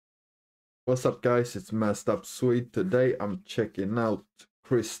What's up, guys? It's Messed Up Sweet. Today I'm checking out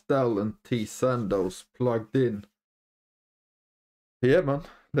Cristale and Teezandos plugged in. Yeah, man.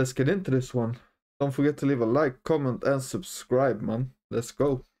 Let's get into this one. Don't forget to leave a like, comment, and subscribe, man. Let's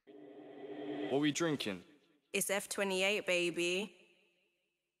go. What are we drinking? It's F28, baby.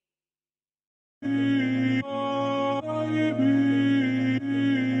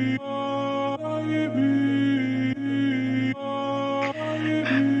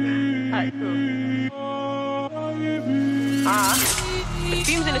 The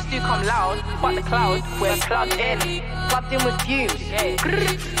fumes in the stew come loud, but the cloud, we're plugged in with fumes.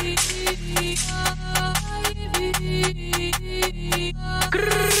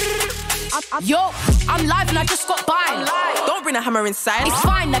 Yo, I'm live and I just got by. Don't bring a hammer inside. It's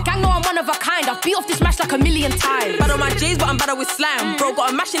fine, the gang know I'm one of a kind. I've beat off this match like a million times. Bad on my J's, but I'm better with slime. Bro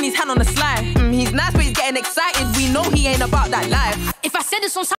got a mash in his hand on the slime. He's nice, but he's getting excited. We know he ain't about that life. If I said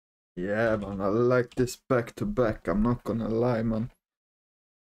this on Yeah, man. I like this back to back. I'm not gonna lie, man.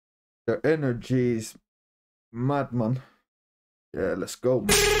 The energy is mad, man. Yeah, let's go,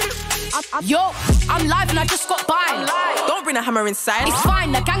 man. Yo, I'm live and I just got by. Don't bring a hammer inside. It's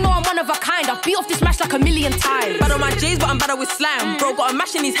fine, the gang know I'm one of a kind. I've beat off this match like a million times. Bad on my J's, but I'm better with slime. Bro got a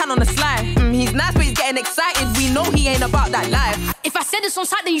mash in his hand on the slime. He's nice, but he's getting excited. We know he ain't about that life. If I said this on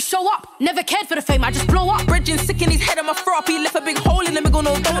site, then you show up. Never cared for the fame, I just blow up. Bridging sick in his head, I'ma throw up. He left a big hole in the middle,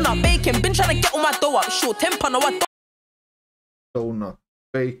 no donut. Bacon, been trying to get all my dough up. Short temper, no I don't. Donut,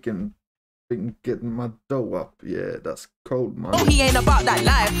 bacon, been getting my dough up. Yeah, that's cold, man. Oh, he ain't about that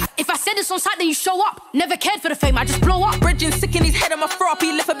life. If I said this on site, then you show up. Never cared for the fame, I just blow up. Bridging sick in his head, I'ma throw up.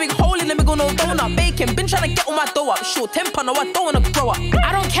 He left a big hole in the middle, no donut. Bacon, been trying to get all my dough up. Short temper, no I don't wanna grow up.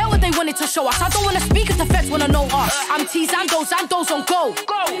 I don't care what they wanted to show us. I don't wanna speak if the feds wanna know us. I'm Teezandos, Zandos on go.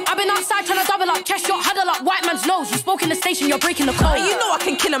 I've been outside trying to double up, chest shot, huddle up, white man's nose. You spoke in the station, you're breaking the code. You know I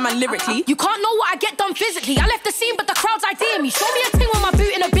can kill a man lyrically. You can't know what I get done physically. I left the scene, but the crowd's idea me. Show me a thing with my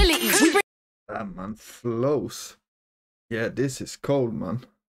booting abilities. We bring That man flows. Yeah, this is cold, man.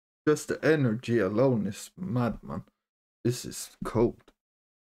 Just the energy alone is mad, man. This is cold.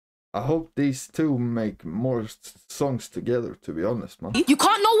 I hope these two make more songs together, to be honest, man. You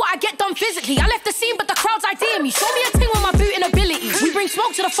can't know what I get done physically. I left the scene, but the crowd's idea me. Show me a thing with my booting abilities. We bring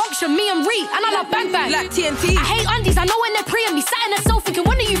smoke to the function, me and Ree, and I love bang bang. Like TNT. I hate undies, I know when they're preeing me. Sat in the cell thinking,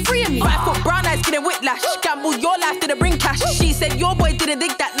 when are you freeing me? 5 foot brown eyes getting whiplash. Gamble your life didn't bring cash. She said your boy didn't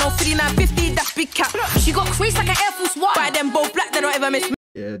dig that. No 5950, that's big cap. She got creased like an Air Force One. Buy them both black, they don't ever miss me.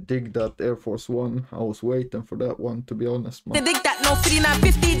 Yeah, dig that Air Force One. I was waiting for that one, to be honest, They man. dig that, no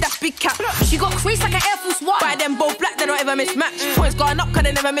 5950, that's big cap. She got creased like an Air Force One. Buy them both black, they don't ever mismatch. Points going up, cause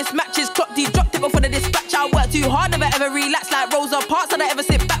they never miss matches. Clock D dropped it before the dispatch. I work too hard, never ever relax. Like Rosa Parks, I don't ever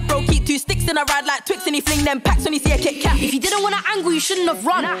sit back, bro. Keep 2 sticks in a ride like Twix, and he fling them packs when he see a Kit Kat. If you didn't want to angle, you shouldn't have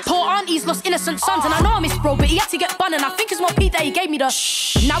run. Poor aunties lost innocent sons, and I know I miss bro, but he had to get bun, and I think it's more Pete that he gave me the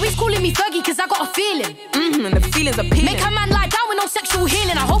shh. Now he's calling me Fergie, cause I got a feeling. And the feelings are appealing. Make a man lie down with no sexual healing.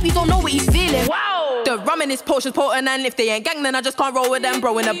 I hope you don't know what he's feeling. Wow. The rum in his potions potent, and if they ain't gang, then I just can't roll with them.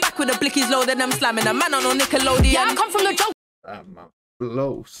 Bro, in the back with the blickies loaded, them slamming a man on no Nickelodeon. Yeah, I come from the jungle. That man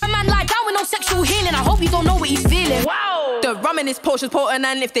flows. A man lie down with no sexual healing. I hope you don't know what he's feeling. Wow. The rum in his potions potent,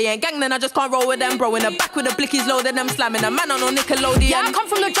 and if they ain't gang, then I just can't roll with them. Bro, in the back with the blickies loaded, them slamming a man on no Nickelodeon. Yeah, I come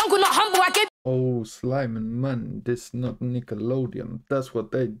from the jungle, not humble. I gave Oh, slime and man, this not Nickelodeon. That's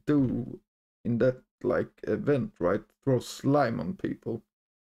what they do in that, like, event, right? Throw slime on people.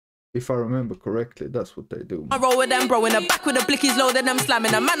 If I remember correctly, that's what they do. I roll with them, bro, in the back with the blickies loaded, them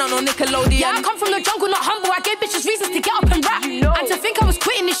slamming a man on no Nickelodeon. Yeah, I come from the jungle, not humble. I gave bitches reasons to get up and rap. And to think I was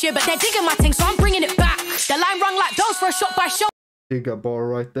quitting this year, but they're digging my thing, so I'm bringing it back. The line rung like bells for a shot by show. Dig a bar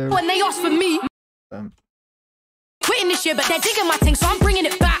right there. When they asked for me, quitting this year, but they're digging my thing, so I'm bringing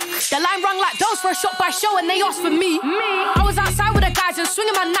it back. The line rung like bells for a shot by show, and they asked for me. I was outside with the guys and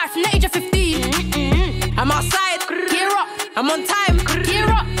swinging my knife from the age of 15. I'm outside, Gear up, I'm on time, gear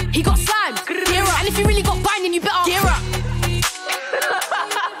up. He got slimed, gear up. And if you really got binding, you better gear up.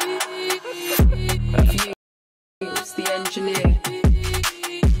 It's the engineer.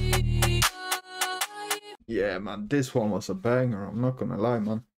 Yeah, man, this one was a banger. I'm not gonna lie,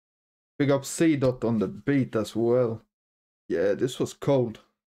 man. Big up C Dot on the beat as well. Yeah, this was cold.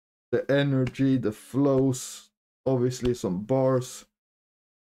 The energy, the flows, obviously some bars.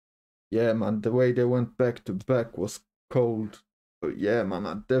 Yeah, man, the way they went back to back was cold. But yeah, man,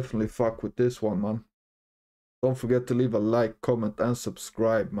 I definitely fuck with this one, man. Don't forget to leave a like, comment, and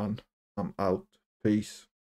subscribe, man. I'm out. Peace.